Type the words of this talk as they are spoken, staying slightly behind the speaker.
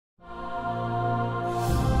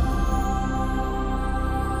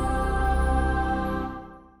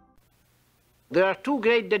There are two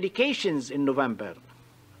great dedications in November.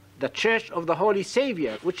 The Church of the Holy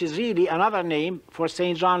Savior, which is really another name for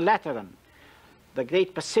St. John Lateran. The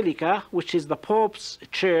great basilica, which is the Pope's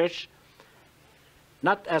church,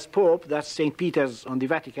 not as Pope, that's St. Peter's on the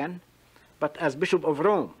Vatican, but as Bishop of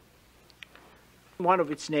Rome. One of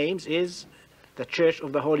its names is the Church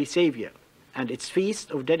of the Holy Savior, and its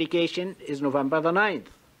feast of dedication is November the 9th.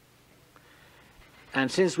 And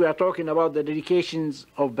since we are talking about the dedications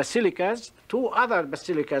of basilicas, two other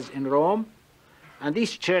basilicas in Rome, and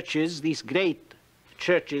these churches, these great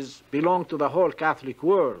churches, belong to the whole Catholic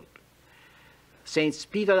world. Saints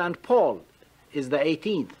Peter and Paul is the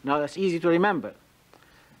 18th. Now that's easy to remember.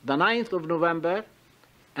 The 9th of November,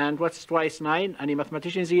 and what's twice 9? Any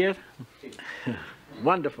mathematicians here?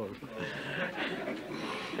 Wonderful.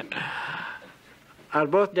 Are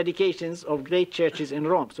both dedications of great churches in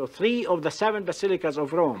Rome. So 3 of the 7 basilicas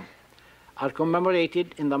of Rome are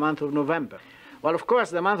commemorated in the month of November. Well, of course,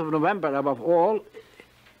 the month of November, above all,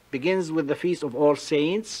 begins with the Feast of All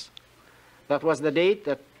Saints. That was the date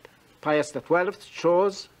that Pius XII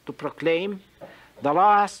chose to proclaim the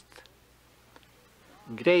last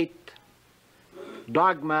great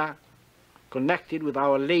dogma connected with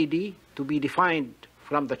Our Lady to be defined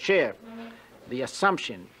from the chair. The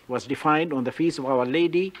Assumption was defined on the feast of Our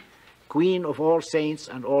Lady, Queen of all saints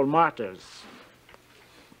and all martyrs.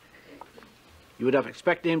 You would have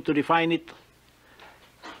expected him to define it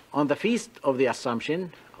on the feast of the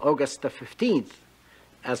Assumption, August the 15th,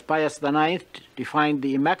 as Pius IX defined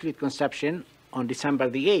the Immaculate Conception on December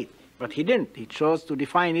the 8th. But he didn't. He chose to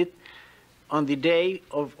define it on the day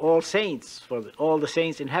of All Saints, for all the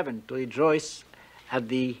saints in heaven to rejoice at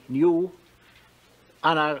the new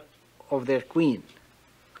honor of their Queen.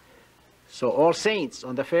 So All Saints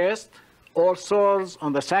on the 1st, All Souls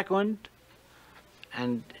on the 2nd,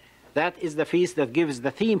 and that is the feast that gives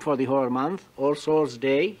the theme for the whole month, All Souls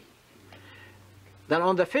Day. Then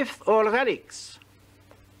on the 5th, All Relics.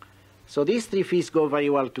 So these 3 feasts go very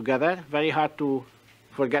well together, very hard to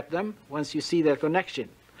forget them once you see their connection.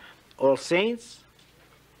 All Saints,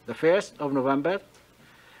 the 1st of November,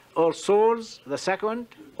 All Souls, the 2nd,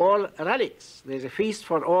 All Relics. There's a feast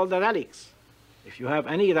for all the relics. If you have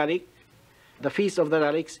any relic, the Feast of the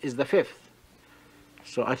Relics is the 5th.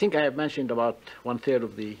 So I think I have mentioned about 1/3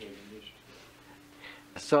 of the...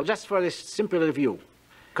 So just for this simple review,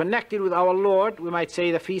 connected with our Lord, we might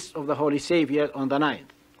say the Feast of the Holy Savior on the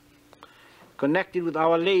 9th. Connected with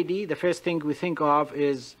Our Lady, the first thing we think of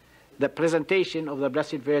is the presentation of the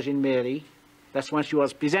Blessed Virgin Mary. That's when she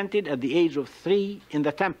was presented at the age of 3 in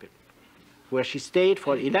the temple, where she stayed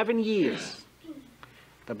for 11 years.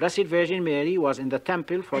 The Blessed Virgin Mary was in the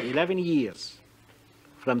temple for 11 years,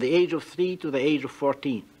 from the age of 3 to the age of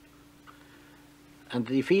 14. And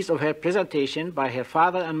the feast of her presentation by her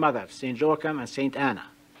father and mother, St. Joachim and St. Anna,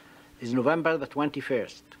 is November the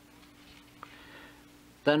 21st.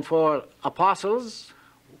 Then for apostles,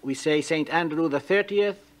 we say St. Andrew the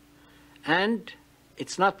 30th, and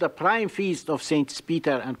it's not the prime feast of Saints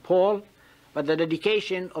Peter and Paul, but the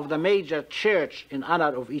dedication of the major church in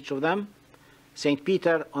honor of each of them, St.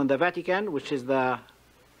 Peter on the Vatican, which is the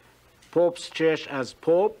Pope's church as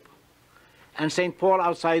Pope, and St. Paul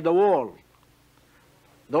outside the wall.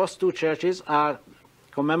 Those 2 churches are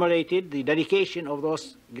commemorated, the dedication of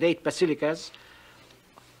those great basilicas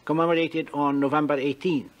commemorated on November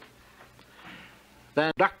 18.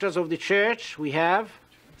 Then doctors of the church, we have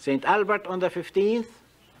St. Albert on the 15th,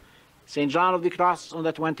 St. John of the Cross on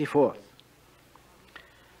the 24th.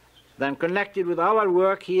 Then connected with our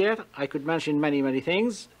work here, I could mention many, many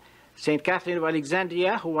things. St. Catherine of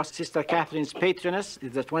Alexandria, who was Sister Catherine's patroness,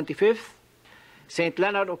 is the 25th. St.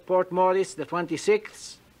 Leonard of Port Morris, the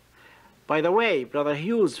 26th. By the way, Brother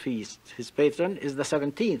Hugh's feast, his patron, is the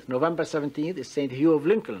 17th. November 17th is St. Hugh of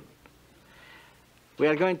Lincoln. We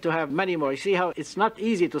are going to have many more. You see how it's not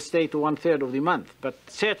easy to stay to 1/3 of the month, but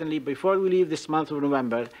certainly before we leave this month of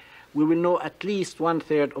November, we will know at least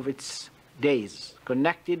 1/3 of its days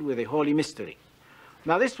connected with the Holy Mystery.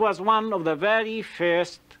 Now this was one of the very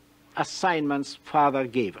first assignments Father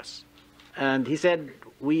gave us. And he said,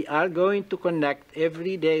 we are going to connect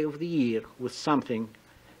every day of the year with something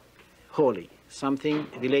holy, something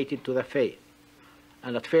related to the faith.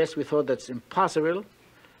 And at first we thought that's impossible,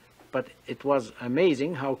 but it was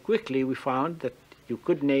amazing how quickly we found that you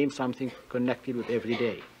could name something connected with every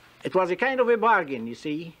day. It was a kind of a bargain, you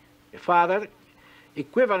see. Father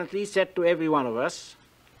equivalently said to every one of us,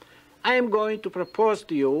 I am going to propose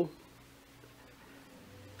to you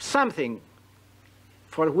something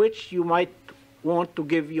for which you might want to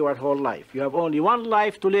give your whole life. You have only one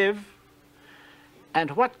life to live, and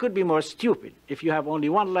what could be more stupid if you have only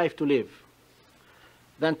one life to live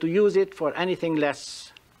than to use it for anything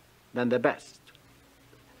less than the best.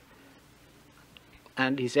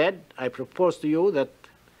 And he said, I propose to you that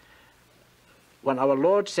when our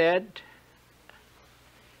Lord said,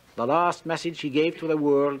 the last message he gave to the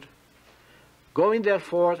world, go in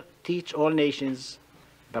therefore, teach all nations,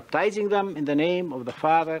 baptizing them in the name of the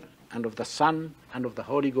Father and of the Son and of the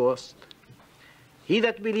Holy Ghost. He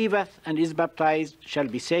that believeth and is baptized shall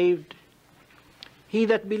be saved. He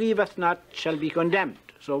that believeth not shall be condemned.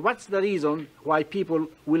 So what's the reason why people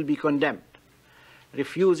will be condemned?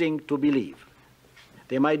 Refusing to believe.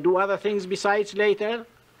 They might do other things besides later.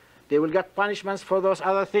 They will get punishments for those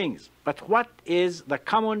other things. But what is the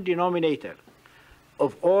common denominator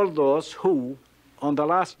of all those who, on the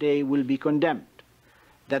last day, will be condemned?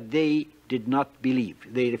 That they did not believe.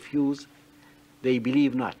 They refuse. They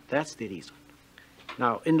believe not. That's the reason.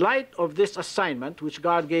 Now, in light of this assignment which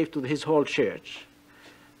God gave to his whole church,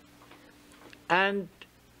 and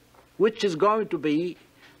which is going to be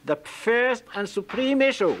the first and supreme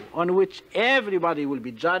issue on which everybody will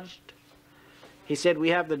be judged, he said we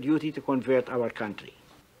have the duty to convert our country.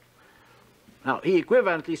 Now, he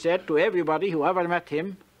equivalently said to everybody who ever met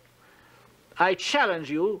him, I challenge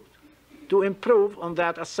you to improve on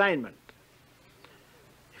that assignment.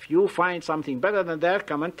 If you find something better than that,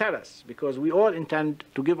 come and tell us, because we all intend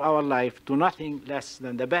to give our life to nothing less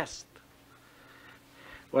than the best.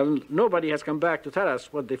 Well, nobody has come back to tell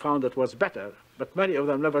us what they found that was better, but many of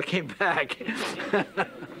them never came back.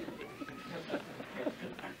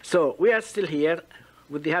 So we are still here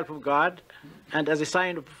with the help of God, and as a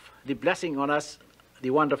sign of the blessing on us, the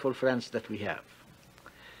wonderful friends that we have.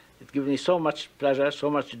 It gives me so much pleasure, so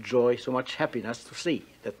much joy, so much happiness to see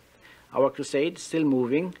that our crusade is still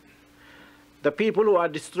moving. The people who are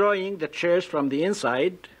destroying the church from the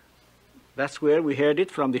inside, that's where we heard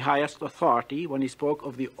it from the highest authority when he spoke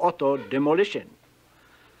of the auto-demolition.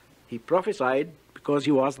 He prophesied because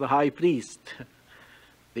he was the high priest.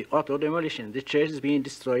 The auto-demolition. The church is being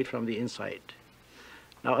destroyed from the inside.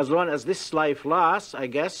 Now, as long as this life lasts, I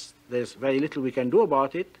guess there's very little we can do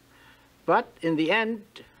about it. But in the end,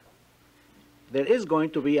 there is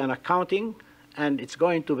going to be an accounting, and it's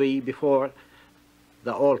going to be before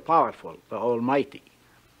the all-powerful, the Almighty.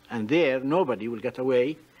 And there, nobody will get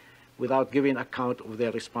away without giving account of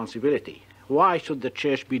their responsibility. Why should the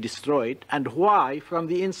church be destroyed, and why from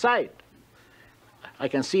the inside? I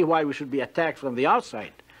can see why we should be attacked from the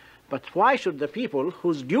outside, but why should the people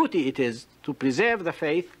whose duty it is to preserve the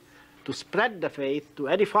faith, to spread the faith, to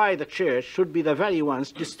edify the church, should be the very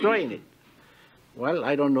ones destroying it? Well,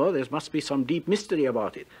 I don't know. There must be some deep mystery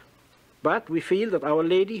about it. But we feel that Our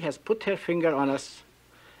Lady has put her finger on us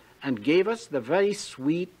and gave us the very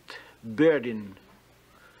sweet burden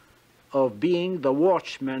of being the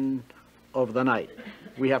watchman of the night.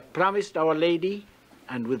 We have promised Our Lady,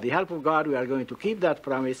 and with the help of God, we are going to keep that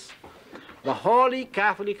promise. The Holy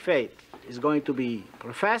Catholic faith is going to be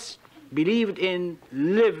professed, believed in,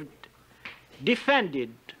 lived,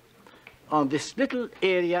 defended on this little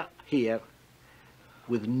area here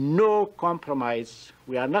with no compromise.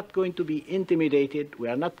 We are not going to be intimidated. We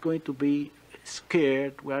are not going to be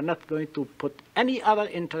scared. We are not going to put any other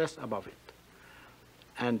interest above it.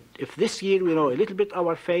 And if this year we know a little bit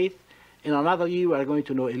our faith, in another year we are going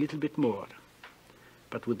to know a little bit more.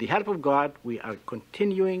 But with the help of God, we are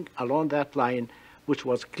continuing along that line, which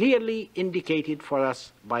was clearly indicated for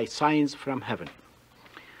us by signs from heaven.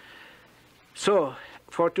 So,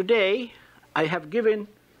 for today, I have given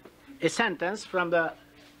a sentence from the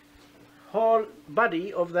whole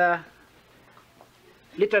body of the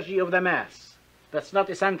liturgy of the Mass. That's not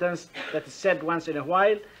a sentence that is said once in a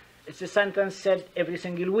while. It's a sentence said every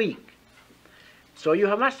single week. So you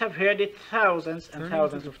must have heard it thousands and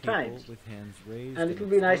thousands of times. And it will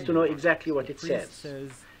be nice to know exactly what it says.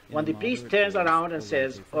 When the priest turns around and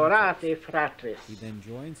says, Orate fratris. He then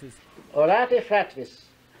joins his... Orate fratris.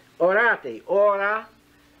 Orate. Ora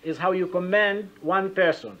is how you commend one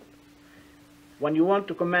person. When you want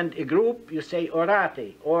to commend a group, you say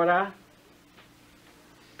orate. Ora,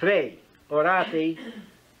 pray. Orate,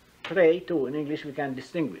 pray too. In English we can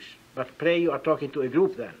distinguish. But pray, you are talking to a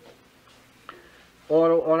group then.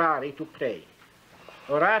 Oro, orare, to pray.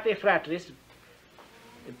 Orate fratris,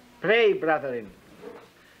 pray, brethren.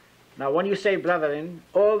 Now, when you say brethren,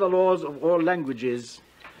 all the laws of all languages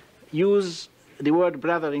use the word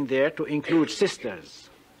brethren there to include sisters.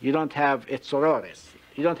 You don't have et sorores.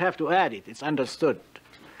 You don't have to add it. It's understood.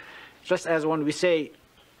 Just as when we say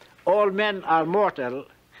all men are mortal,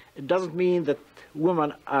 it doesn't mean that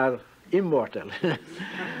women are immortal.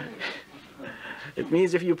 It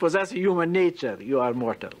means if you possess a human nature, you are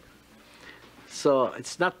mortal. So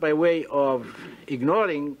it's not by way of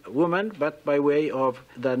ignoring women, but by way of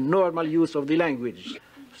the normal use of the language.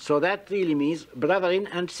 So that really means brethren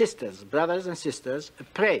and sisters, brothers and sisters,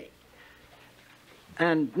 pray.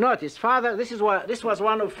 And notice, Father, this was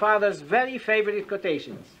one of Father's very favorite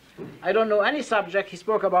quotations. I don't know any subject he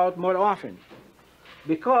spoke about more often,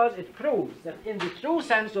 because it proves that in the true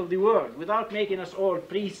sense of the word, without making us all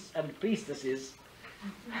priests and priestesses,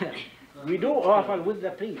 we do offer with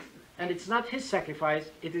the priest. And it's not his sacrifice,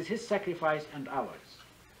 it is his sacrifice and ours.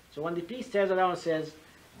 So when the priest turns around and says,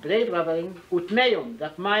 pray, brethren, ut meum,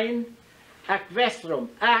 that mine, ac vestrum,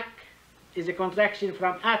 ac is a contraction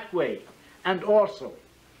from atque, and also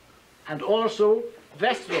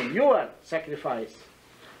vestrum, your sacrifice,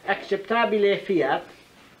 acceptabile fiat,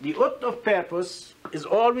 the ut of purpose is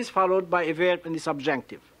always followed by a verb in the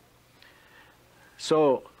subjunctive.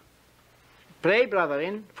 So, pray,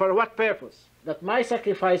 brethren, for what purpose? That my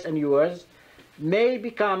sacrifice and yours may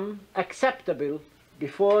become acceptable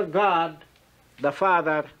before God, the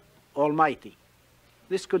Father Almighty.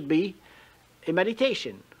 This could be a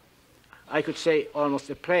meditation. I could say almost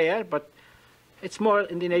a prayer, but it's more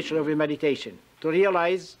in the nature of a meditation, to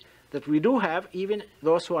realize that we do have, even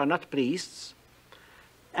those who are not priests,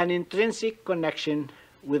 an intrinsic connection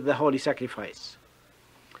with the holy sacrifice.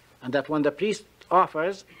 And that when the priest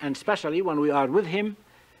offers, and especially when we are with him,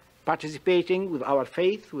 participating with our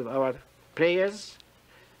faith, with our prayers,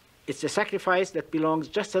 it's a sacrifice that belongs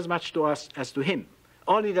just as much to us as to him.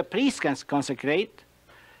 Only the priest can consecrate,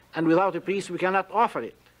 and without a priest we cannot offer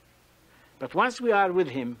it. But once we are with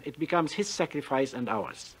him, it becomes his sacrifice and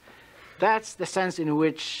ours. That's the sense in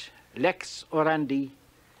which lex orandi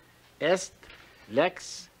est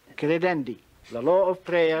lex credendi. The law of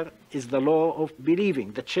prayer is the law of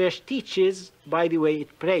believing. The Church teaches by the way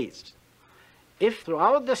it prays. If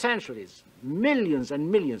throughout the centuries, millions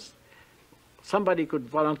and millions, somebody could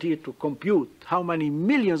volunteer to compute how many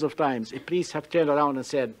millions of times a priest have turned around and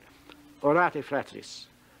said, Orate fratris,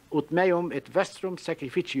 ut meum et vestrum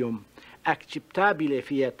sacrificium acceptabile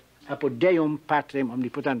fiat apud Deum Patrem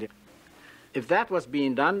omnipotentem. If that was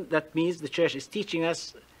being done, that means the Church is teaching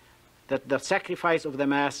us that the sacrifice of the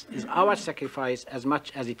Mass is our sacrifice as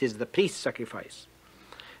much as it is the priest's sacrifice.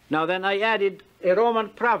 Now then I added a Roman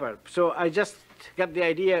proverb. So I just got the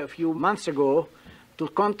idea a few months ago to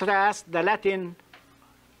contrast the Latin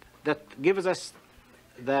that gives us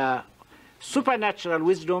the supernatural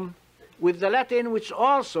wisdom with the Latin which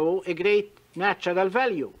also a great natural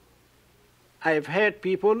value. I have heard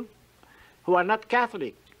people who are not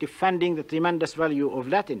Catholic defending the tremendous value of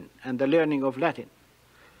Latin and the learning of Latin.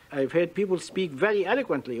 I've heard people speak very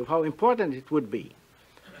eloquently of how important it would be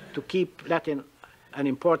to keep Latin an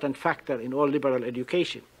important factor in all liberal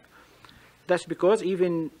education. That's because,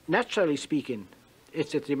 even naturally speaking,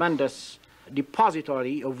 it's a tremendous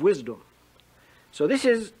depository of wisdom. So this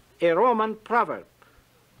is a Roman proverb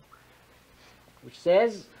which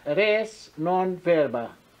says, res non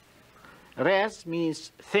verba. Res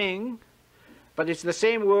means thing, but it's the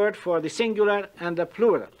same word for the singular and the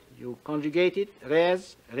plural. You conjugate it,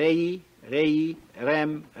 res, rei, rei,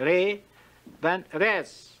 rem, re, then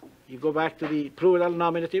res. You go back to the plural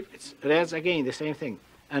nominative, it's res again, the same thing.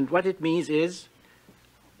 And what it means is,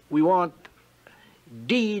 we want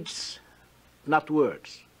deeds, not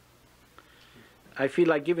words. I feel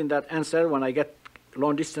like giving that answer when I get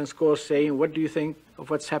long-distance calls saying, what do you think of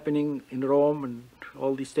what's happening in Rome and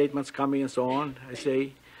all these statements coming and so on? I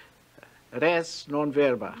say, res non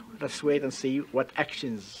verba. Let's wait and see what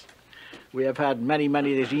actions. We have had many,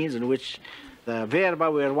 many regimes in which the verba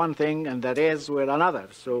were one thing and the res were another.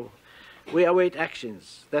 So we await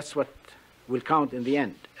actions. That's what will count in the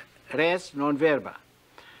end. Res non verba.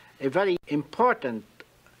 A very important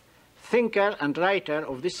thinker and writer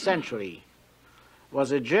of this century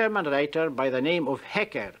was a German writer by the name of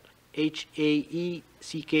Hecker, H-A-E-C-K-E-R.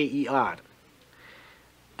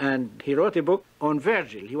 And he wrote a book on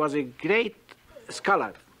Virgil. He was a great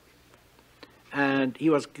scholar. And he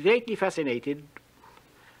was greatly fascinated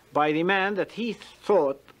by the man that he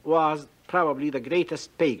thought was probably the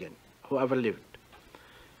greatest pagan who ever lived,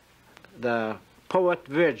 the poet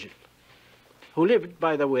Virgil, who lived,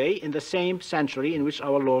 by the way, in the same century in which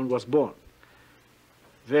our Lord was born.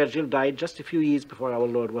 Virgil died just a few years before our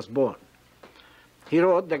Lord was born. He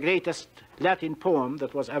wrote the greatest Latin poem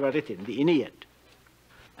that was ever written, the Aeneid.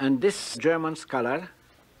 And this German scholar,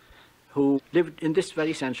 who lived in this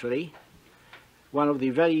very century, one of the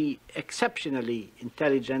very exceptionally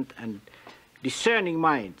intelligent and discerning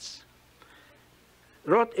minds,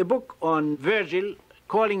 wrote a book on Virgil,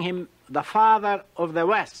 calling him the father of the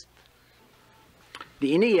West.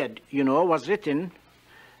 The Aeneid, you know, was written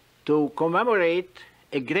to commemorate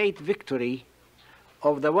a great victory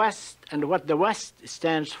of the West and what the West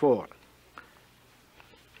stands for,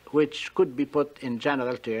 which could be put in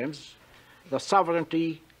general terms: the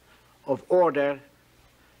sovereignty of order,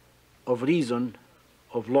 of reason,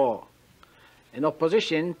 of law, in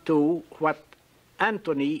opposition to what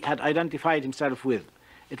Antony had identified himself with.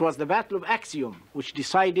 It was the Battle of Actium which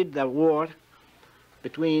decided the war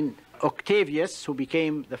between Octavius, who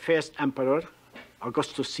became the first emperor,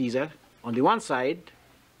 Augustus Caesar, on the one side,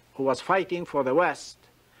 who was fighting for the West,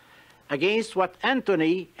 against what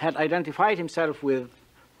Antony had identified himself with,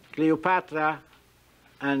 Cleopatra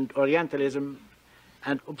and Orientalism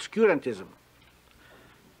and obscurantism.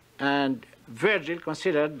 And Virgil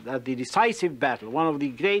considered that the decisive battle, one of the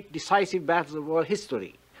great decisive battles of all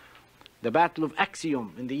history, the Battle of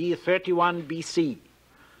Actium in the year 31 BC.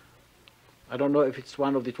 I don't know if it's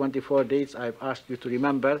one of the 24 dates I've asked you to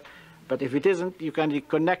remember, but if it isn't, you can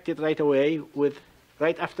connect it right away with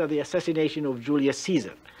right after the assassination of Julius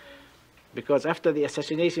Caesar. Because after the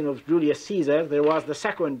assassination of Julius Caesar, there was the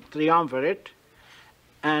second triumvirate,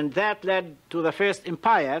 and that led to the First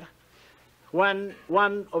Empire, when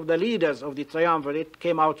one of the leaders of the triumvirate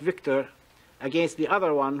came out victor against the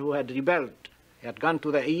other one who had rebelled. He had gone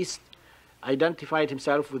to the east, identified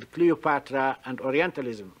himself with Cleopatra and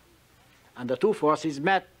Orientalism. And the two forces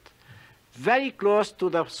met very close to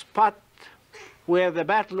the spot where the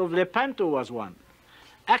Battle of Lepanto was won.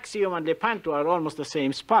 Actium and Lepanto are almost the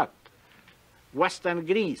same spot. Western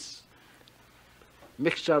Greece,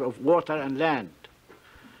 mixture of water and land.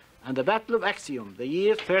 And the Battle of Actium, the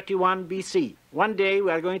year 31 BC. One day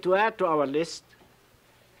we are going to add to our list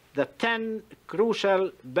the 10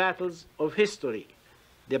 crucial battles of history.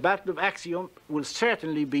 The Battle of Actium will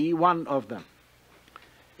certainly be one of them.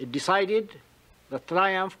 It decided the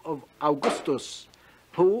triumph of Augustus,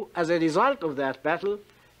 who, as a result of that battle,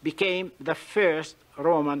 became the first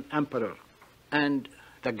Roman emperor. And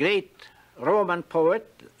the great Roman poet,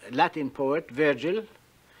 Latin poet, Virgil,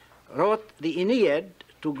 wrote the Aeneid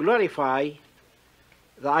to glorify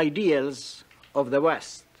the ideals of the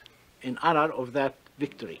West in honor of that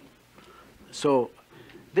victory. So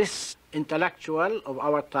this intellectual of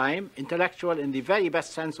our time, intellectual in the very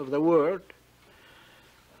best sense of the word,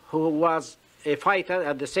 who was a fighter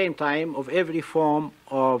at the same time of every form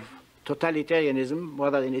of totalitarianism,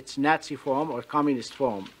 whether in its Nazi form or communist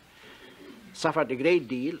form, suffered a great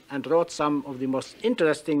deal and wrote some of the most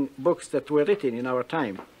interesting books that were written in our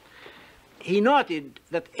time. He noted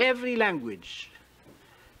that every language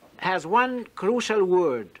has one crucial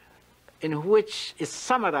word in which is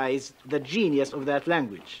summarized the genius of that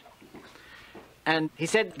language. And he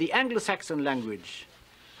said the Anglo-Saxon language,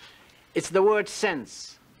 it's the word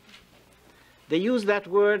sense. They use that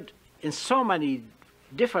word in so many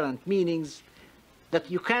different meanings that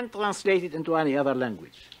you can't translate it into any other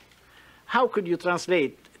language. How could you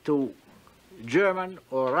translate to German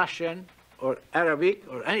or Russian or Arabic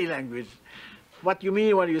or any language what you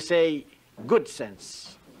mean when you say good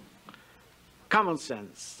sense, common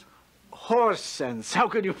sense, horse sense? How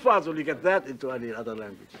could you possibly get that into any other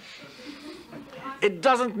language? It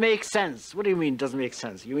doesn't make sense. What do you mean it doesn't make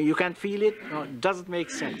sense? You mean you can't feel it? No, it doesn't make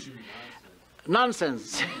sense.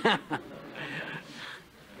 Nonsense.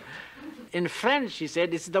 In French, he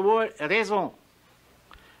said, it's the word raison.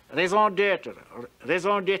 Raison d'être,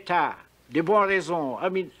 raison d'état, de bonne raison. I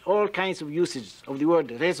mean, all kinds of usage of the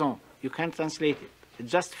word raison. You can't translate it.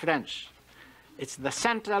 It's just French. It's the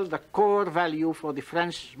central, the core value for the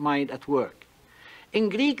French mind at work. In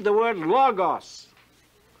Greek, the word logos,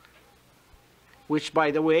 which,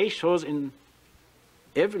 by the way, shows in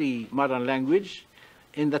every modern language,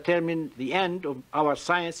 in the end of our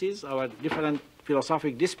sciences, our different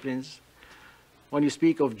philosophic disciplines, when you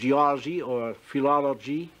speak of geology or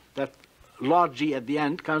philology, that logy at the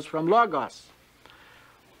end comes from logos.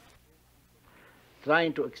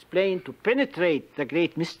 Trying to explain, to penetrate the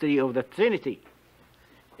great mystery of the Trinity,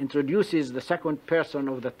 introduces the second person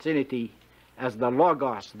of the Trinity as the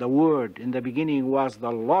Logos, the Word. In the beginning was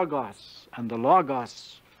the Logos, and the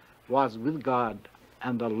Logos was with God,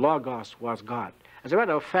 and the Logos was God. As a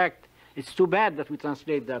matter of fact, it's too bad that we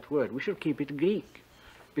translate that word. We should keep it Greek,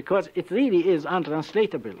 because it really is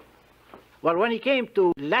untranslatable. Well, when he came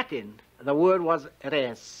to Latin, the word was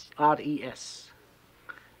res, R-E-S.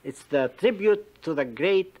 It's the tribute to the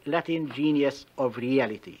great Latin genius of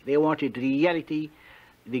reality. They wanted reality.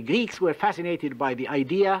 The Greeks were fascinated by the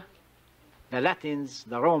idea. The Latins,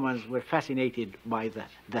 the Romans, were fascinated by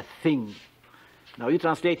the thing. Now, you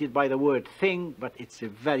translate it by the word thing, but it's a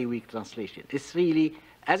very weak translation. It's really,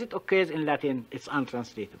 as it occurs in Latin, it's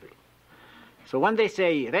untranslatable. So when they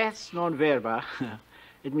say res non verba,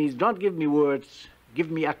 It means don't give me words,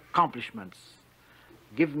 give me accomplishments,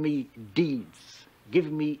 give me deeds,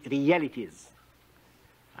 give me realities.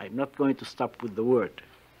 I'm not going to stop with the word.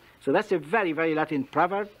 So that's a very, very Latin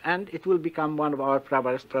proverb, and it will become one of our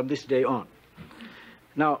proverbs from this day on.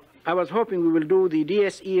 Now, I was hoping we will do the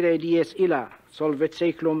Dies Irae, Dies Illa, solvet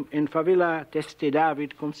seclum in favilla, teste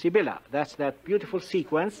David cum Sibylla. That's that beautiful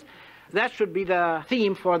sequence. That should be the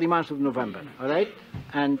theme for the month of November, all right?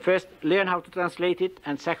 And first, learn how to translate it,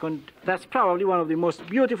 and second, that's probably one of the most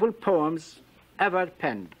beautiful poems ever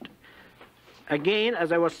penned. Again,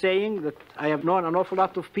 as I was saying, that I have known an awful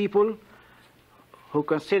lot of people who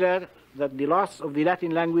consider that the loss of the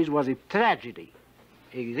Latin language was a tragedy,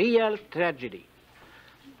 a real tragedy,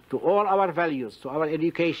 to all our values, to our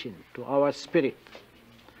education, to our spirit,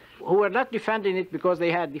 who were not defending it because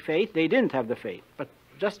they had the faith. They didn't have the faith, but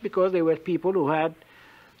just because they were people who had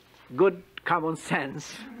good common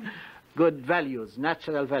sense, good values,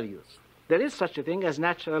 natural values. There is such a thing as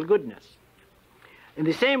natural goodness. In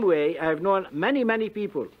the same way, I have known many, many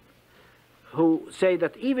people who say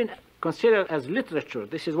that even considered as literature,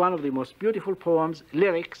 this is one of the most beautiful poems,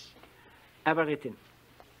 lyrics, ever written.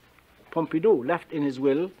 Pompidou left in his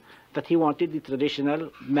will that he wanted the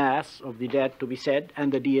traditional Mass of the dead to be said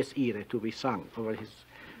and the Dies Irae to be sung over his.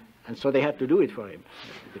 And so they had to do it for him.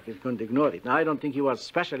 They couldn't ignore it. Now, I don't think he was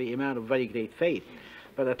especially a man of very great faith,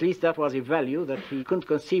 but at least that was a value that he couldn't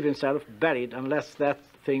conceive himself buried unless that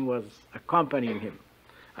thing was accompanying him.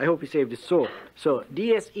 I hope he saved his soul. So,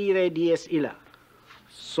 Dies Irae, Dies Illa,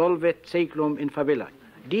 solvet seclum in favilla.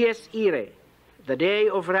 Dies Irae, the day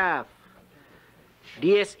of wrath.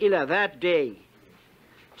 Dies Illa, that day.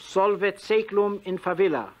 Solvet seclum in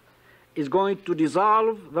favilla, is going to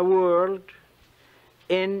dissolve the world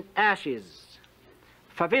in ashes.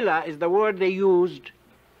 Favilla is the word they used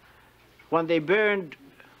when they burned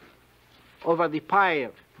over the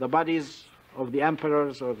pyre the bodies of the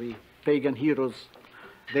emperors or the pagan heroes.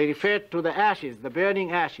 They referred to the ashes, the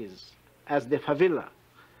burning ashes, as the favilla.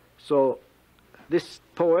 So this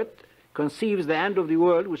poet conceives the end of the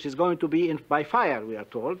world, which is going to be by fire, we are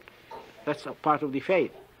told. That's a part of the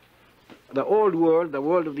faith. The old world, the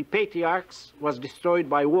world of the patriarchs, was destroyed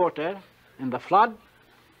by water in the flood,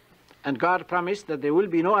 and God promised that there will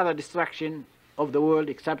be no other destruction of the world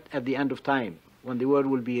except at the end of time, when the world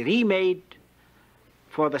will be remade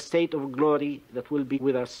for the state of glory that will be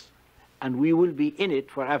with us, and we will be in it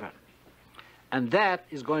forever. And that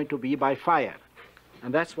is going to be by fire.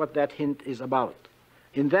 And that's what that hint is about.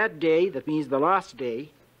 In that day, that means the last day,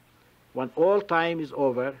 when all time is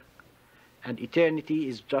over and eternity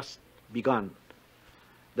is just begun,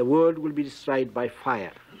 the world will be destroyed by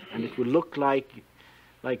fire, and it will look like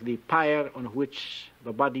the pyre on which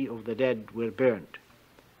the body of the dead were burned.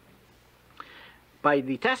 By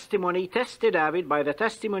the testimony, teste David, by the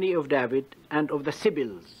testimony of David and of the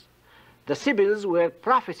Sibyls. The Sibyls were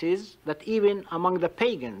prophecies that even among the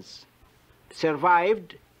pagans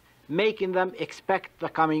survived, making them expect the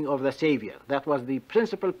coming of the Savior. That was the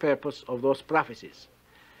principal purpose of those prophecies.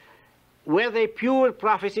 Were they pure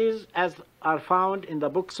prophecies, as are found in the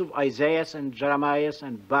books of Isaiah and Jeremiah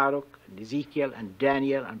and Baruch and Ezekiel and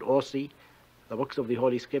Daniel and Osee, the books of the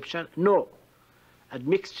Holy Scripture? No.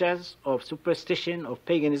 Admixtures of superstition, of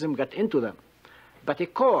paganism got into them. But a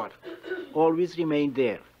core always remained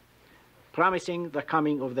there, promising the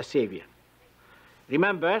coming of the Savior.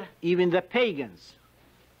 Remember, even the pagans,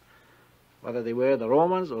 whether they were the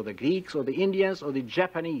Romans or the Greeks or the Indians or the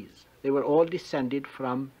Japanese, they were all descended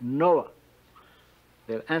from Noah.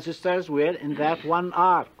 Their ancestors were in that one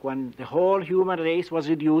ark when the whole human race was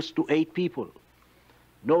reduced to 8 people.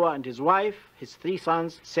 Noah and his wife, his 3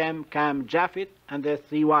 sons, Sem, Cam, Japheth, and their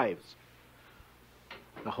 3 wives.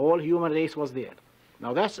 The whole human race was there.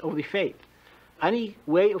 Now that's of the faith. Any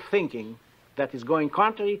way of thinking that is going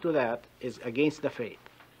contrary to that is against the faith.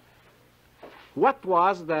 What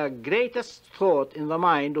was the greatest thought in the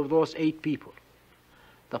mind of those 8 people?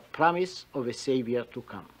 The promise of a Savior to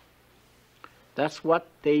come. That's what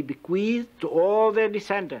they bequeathed to all their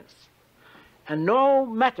descendants. And no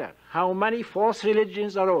matter how many false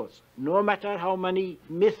religions arose, no matter how many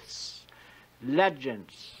myths,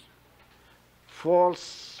 legends,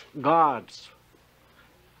 false gods,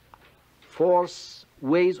 false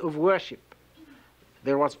ways of worship,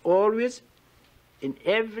 there was always, in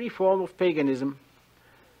every form of paganism,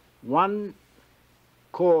 one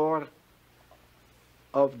core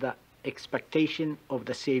of the expectation of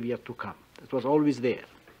the Savior to come. It was always there.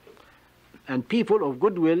 And people of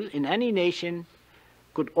goodwill in any nation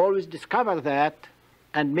could always discover that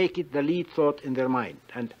and make it the lead thought in their mind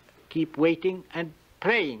and keep waiting and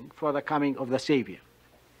praying for the coming of the Savior.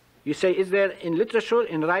 You say, is there in literature,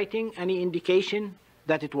 in writing, any indication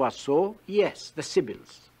that it was so? Yes, the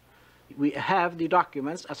Sibyls. We have the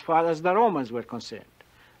documents as far as the Romans were concerned.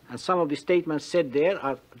 And some of the statements said there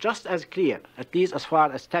are just as clear, at least as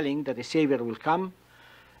far as telling that a Savior will come,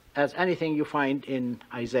 as anything you find in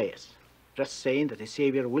Isaiah. Just saying that a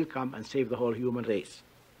Savior will come and save the whole human race.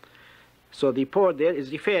 So the poet there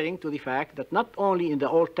is referring to the fact that not only in the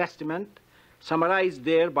Old Testament, summarized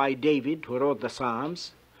there by David, who wrote the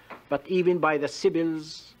Psalms, but even by the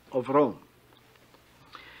Sibyls of Rome.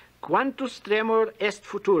 Quantus tremor est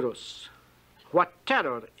futurus? What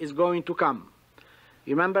terror is going to come?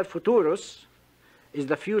 Remember, futurus is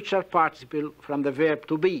the future participle from the verb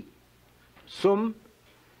to be. Sum,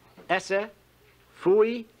 esse,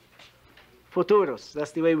 fui, futurus.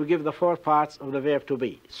 That's the way we give the four parts of the verb to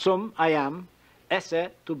be. Sum, I am. Esse,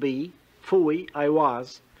 to be. Fui, I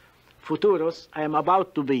was. Futurus, I am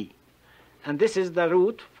about to be. And this is the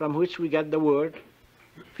root from which we get the word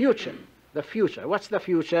future. The future. What's the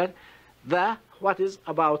future? What is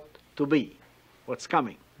about to be. What's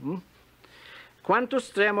coming. Quantus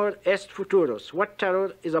tremor est futurus? What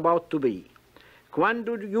terror is about to be?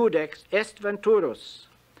 Quando judex est venturus?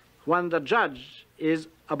 When the judge is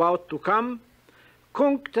about to come,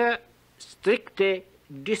 cuncte stricte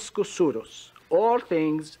discussurus. All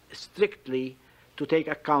things strictly to take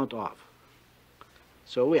account of.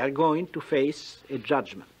 So we are going to face a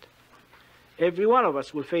judgment. Every one of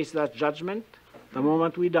us will face that judgment the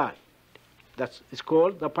moment we die. It's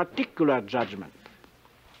called the particular judgment.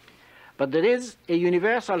 But there is a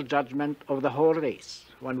universal judgment of the whole race,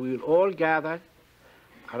 when we will all gather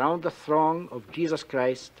around the throne of Jesus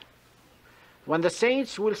Christ, when the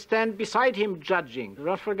saints will stand beside him judging.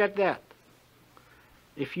 Don't forget that.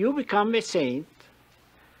 If you become a saint,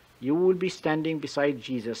 you will be standing beside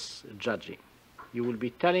Jesus judging. You will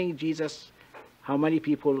be telling Jesus how many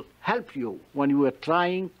people helped you when you were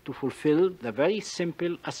trying to fulfill the very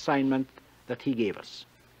simple assignment that he gave us.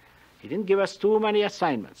 He didn't give us too many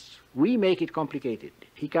assignments. We make it complicated.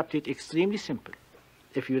 He kept it extremely simple.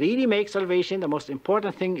 If you really make salvation the most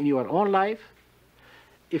important thing in your own life,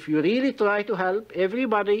 if you really try to help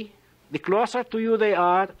everybody, the closer to you they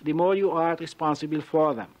are, the more you are responsible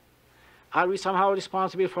for them. Are we somehow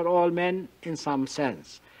responsible for all men? In some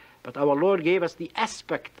sense. But our Lord gave us the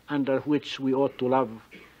aspect under which we ought to love.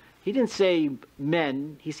 He didn't say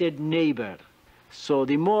men, he said neighbor. So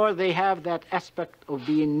the more they have that aspect of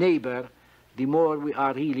being neighbor, the more we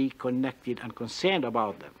are really connected and concerned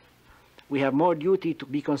about them. We have more duty to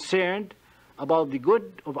be concerned about the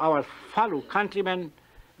good of our fellow countrymen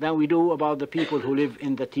than we do about the people who live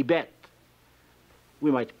in the Tibet.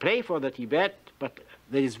 We might pray for the Tibet, but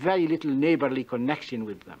there is very little neighborly connection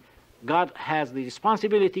with them. God has the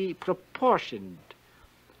responsibility proportioned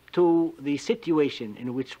to the situation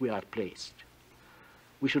in which we are placed.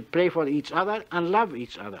 We should pray for each other and love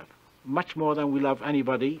each other, much more than we love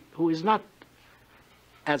anybody who is not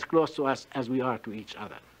as close to us as we are to each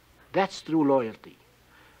other. That's true loyalty.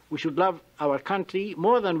 We should love our country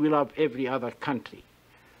more than we love every other country.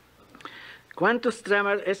 Quantus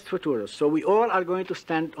tremor est futurus. So we all are going to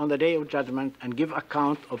stand on the day of judgment and give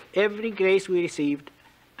account of every grace we received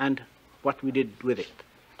and what we did with it.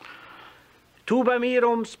 Tuba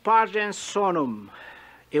mirum spargens sonum,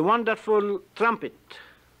 a wonderful trumpet.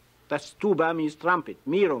 That's tuba means trumpet,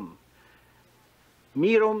 mirum.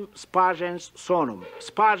 Mirum spargens sonum.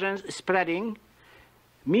 Spargens, spreading.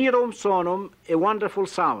 Mirum sonum, a wonderful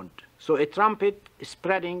sound. So a trumpet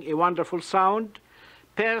spreading a wonderful sound.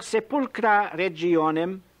 Per sepulchra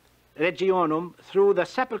regionum, through the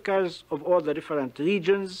sepulchres of all the different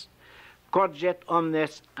regions, corget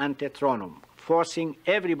omnes ante thronum, forcing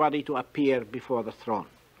everybody to appear before the throne.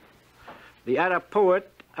 The Arab poet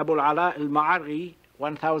Abu al-Ala al-Ma'arri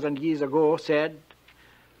 1,000 years ago said,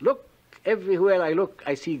 "Look, everywhere I look,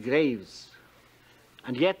 I see graves.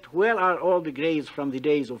 And yet, where are all the graves from the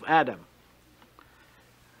days of Adam?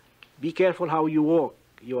 Be careful how you walk.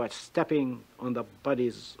 You are stepping on the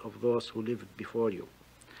bodies of those who lived before you."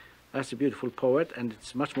 That's a beautiful poet, and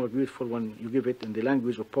it's much more beautiful when you give it in the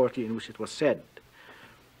language of poetry in which it was said.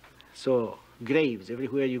 So, graves,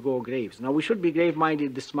 everywhere you go, graves. Now, we should be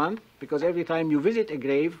grave-minded this month, because every time you visit a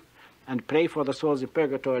grave and pray for the souls in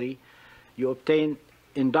purgatory, you obtain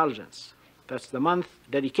indulgence. That's the month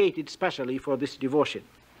dedicated specially for this devotion.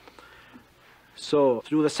 So,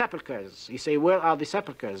 through the sepulchres, you say, where are the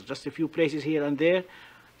sepulchres? Just a few places here and there.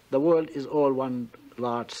 The world is all one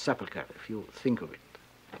large sepulchre, if you think of it.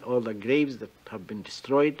 All the graves that have been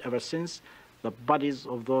destroyed ever since, the bodies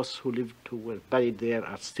of those who lived, who were buried there,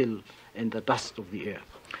 are still in the dust of the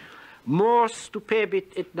earth. Mors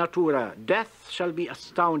stupebit et natura, death shall be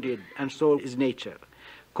astounded, and so is nature.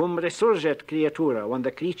 Cum resurget creatura, when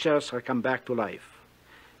the creatures shall come back to life.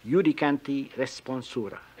 Judicanti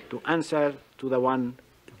responsura, to answer to the one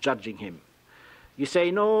judging him. You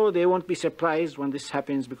say, no, they won't be surprised when this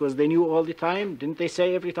happens because they knew all the time. Didn't they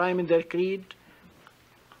say every time in their creed,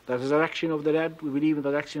 the resurrection of the dead, we believe in the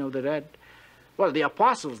resurrection of the dead? Well, the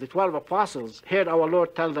apostles, the 12 apostles, heard our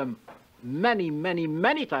Lord tell them many, many,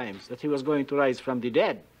 many times that he was going to rise from the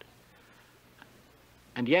dead.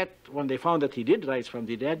 And yet, when they found that he did rise from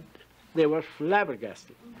the dead, they were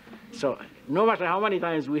flabbergasted. So, no matter how many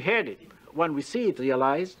times we heard it, when we see it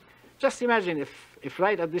realized, just imagine if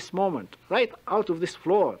right at this moment, right out of this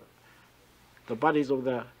floor, the bodies of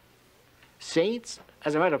the saints,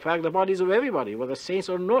 as a matter of fact, the bodies of everybody, whether saints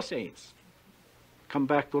or no saints, come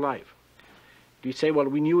back to life. Do you say, well,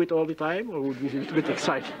 we knew it all the time, or would we be a little bit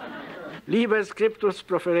excited? Liber scriptus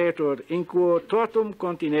proferator, in quo totum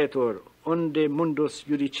continetur, unde mundus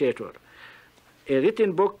judicetur. A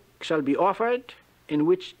written book shall be offered in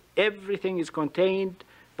which everything is contained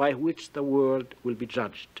by which the world will be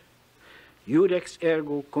judged. Judex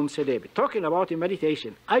ergo cum sedebit. Talking about in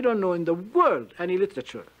meditation, I don't know in the world any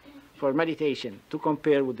literature for meditation to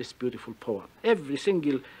compare with this beautiful poem. Every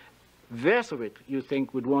single verse of it you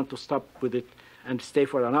think would want to stop with it and stay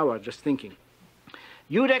for an hour just thinking.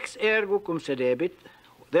 Judex ergo cum sedebit.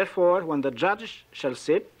 Therefore, when the judge shall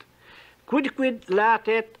sit, quidquid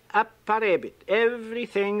latet apparebit.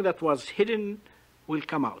 Everything that was hidden will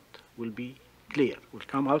come out, will be clear, will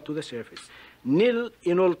come out to the surface. Nil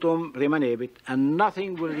in ultum remanebit, and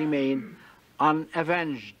nothing will remain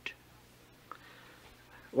unavenged.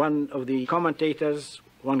 One of the commentators,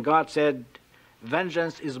 when God said,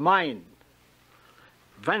 vengeance is mine,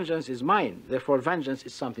 vengeance is mine, therefore vengeance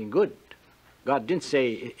is something good. God didn't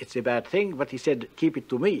say it's a bad thing, but he said, keep it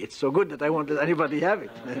to me. It's so good that I won't let anybody have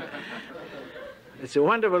it. It's a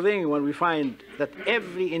wonderful thing when we find that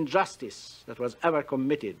every injustice that was ever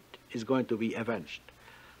committed is going to be avenged.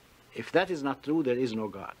 If that is not true, there is no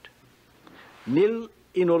God. Nil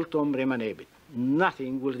in ultum remanebit.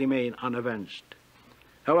 Nothing will remain unavenged.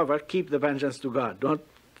 However, keep the vengeance to God. Don't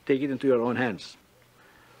take it into your own hands.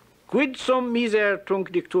 Quid sum miser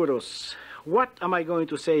tunc dicturus. What am I going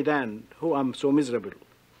to say then, who am so miserable?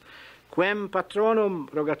 Quem patronum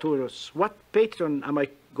rogaturus. What patron am I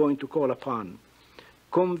going to call upon?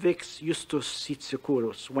 Cum vix justus sit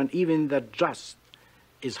securus. When even the just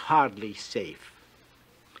is hardly safe.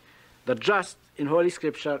 The just in Holy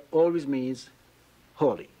Scripture always means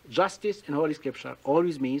holy. Justice in Holy Scripture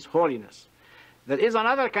always means holiness. There is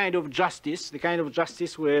another kind of justice, the kind of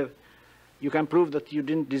justice where you can prove that you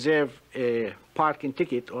didn't deserve a parking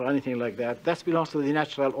ticket or anything like that. That belongs to the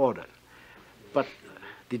natural order. But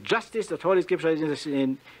the justice that Holy Scripture is interested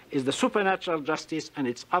in is the supernatural justice, and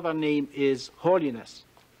its other name is holiness.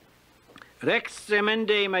 Rex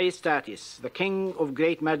tremendae majestatis, the King of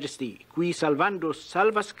great majesty, qui salvandus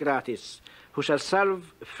salvas gratis, who shall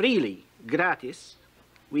salve freely, gratis,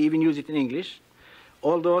 we even use it in English,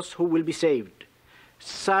 all those who will be saved.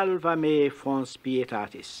 Salva me fons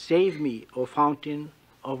pietatis, save me, O fountain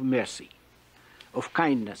of mercy, of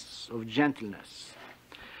kindness, of gentleness.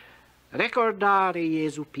 Recordare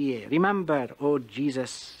Jesu pie, remember, O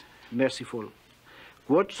Jesus merciful.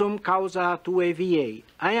 Quod sum causa tuae viae,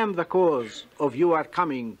 I am the cause of your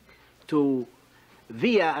coming to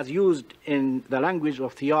via, as used in the language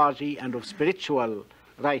of theology and of spiritual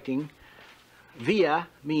writing. Via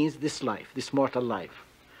means this life, this mortal life.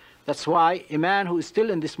 That's why a man who is still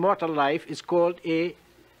in this mortal life is called a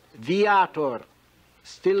viator,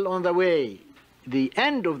 still on the way. The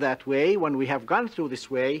end of that way, when we have gone through this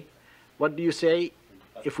way, what do you say?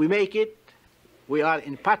 If we make it, we are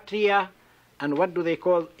in patria. And what do they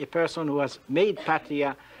call a person who has made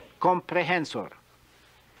patria? Comprehensor.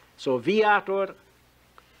 So viator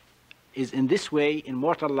is in this way, in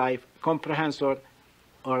mortal life, comprehensor,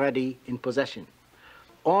 already in possession.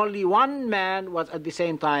 Only one man was at the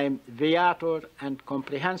same time viator and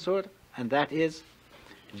comprehensor, and that is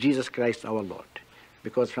Jesus Christ our Lord.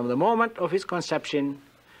 Because from the moment of his conception,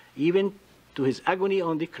 even to his agony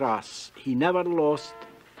on the cross, he never lost.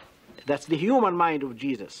 That's the human mind of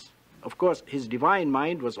Jesus. Of course, his divine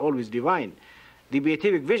mind was always divine. The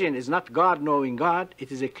beatific vision is not God knowing God,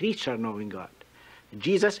 it is a creature knowing God.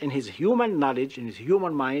 Jesus, in his human knowledge, in his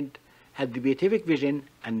human mind, had the beatific vision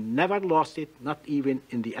and never lost it, not even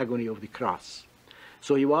in the agony of the cross.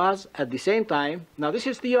 So he was at the same time, now this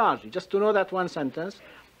is theology, just to know that one sentence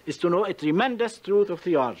is to know a tremendous truth of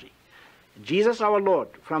theology. Jesus our Lord,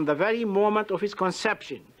 from the very moment of his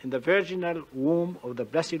conception in the virginal womb of the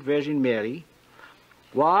Blessed Virgin Mary,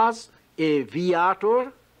 was a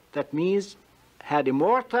viator, that means had a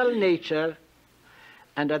mortal nature,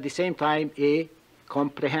 and at the same time a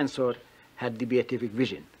comprehensor, had the beatific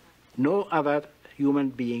vision. No other human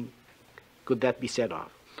being could that be said of.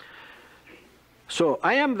 So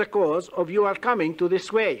I am the cause of your coming to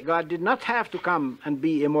this way. God did not have to come and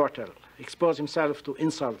be immortal, expose himself to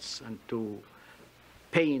insults and to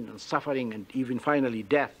pain and suffering and even finally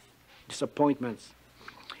death, disappointments.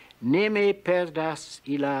 Ne me perdas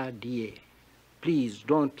illa die. Please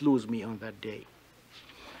don't lose me on that day.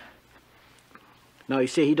 Now you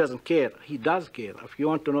say he doesn't care. He does care. If you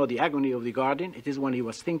want to know the agony of the garden, it is when he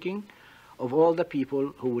was thinking of all the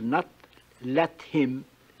people who would not let him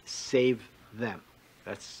save them.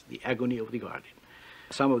 That's the agony of the garden.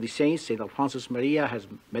 Some of the saints, St. Alphonsus Maria, has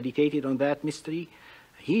meditated on that mystery.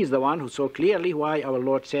 He is the one who saw clearly why our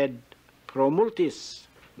Lord said, pro multis,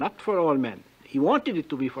 not for all men. He wanted it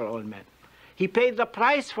to be for all men. He paid the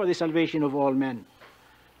price for the salvation of all men,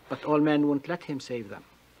 but all men won't let him save them.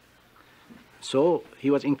 So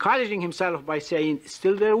he was encouraging himself by saying,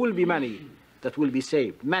 still there will be many that will be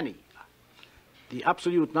saved, many. The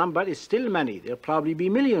absolute number is still many. There will probably be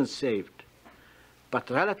millions saved. But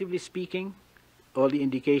relatively speaking, all the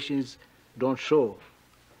indications don't show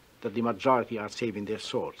that the majority are saving their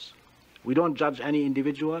souls. We don't judge any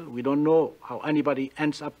individual. We don't know how anybody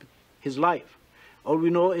ends up his life. All we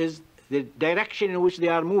know is the direction in which they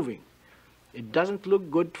are moving. It doesn't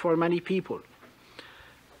look good for many people.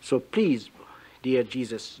 So please, dear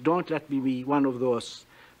Jesus, don't let me be one of those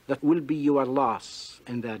that will be your loss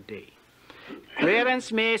in that day.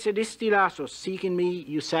 Querens me sedisti lasos, seeking me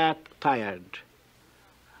you sat tired.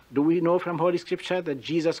 Do we know from Holy Scripture that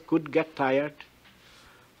Jesus could get tired?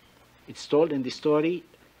 It's told in the story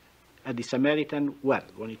at the Samaritan well,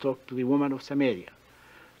 when he talked to the woman of Samaria.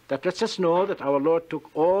 That lets us know that our Lord took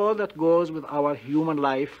all that goes with our human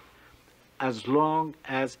life as long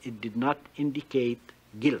as it did not indicate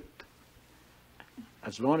guilt,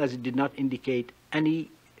 as long as it did not indicate any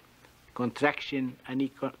contraction,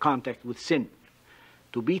 any contact with sin.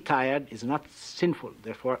 To be tired is not sinful,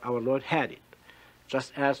 therefore our Lord had it.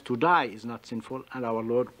 Just as to die is not sinful, and our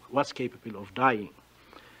Lord was capable of dying.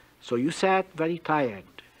 So you sat very tired.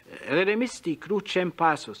 Redemisti crucem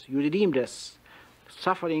passus, you redeemed us,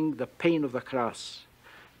 suffering the pain of the cross.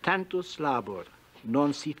 Tantus labor,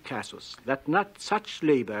 non sit casus, let not such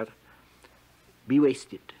labor be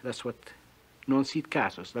wasted. That's what non sit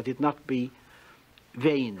casus, let it not be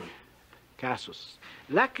vain. Casus.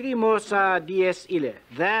 Lacrimosa dies ille,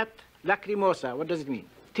 that lacrimosa, what does it mean?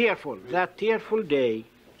 Tearful, that tearful day,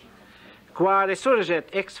 qua resurget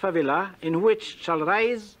ex favilla, in which shall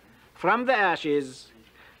rise from the ashes,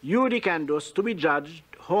 judicandos, to be judged,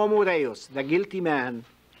 homo reus, the guilty man,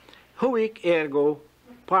 huic ergo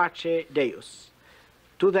parce Deus,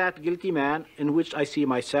 to that guilty man in which I see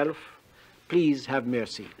myself, please have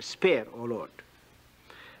mercy, spare, O Lord.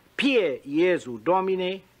 Pie Jesu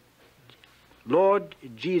Domine, Lord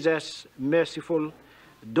Jesus, merciful,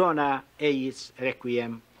 dona eis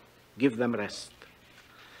requiem, give them rest.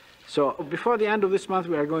 So before the end of this month,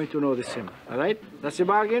 we are going to know this hymn. All right? That's a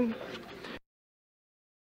bargain.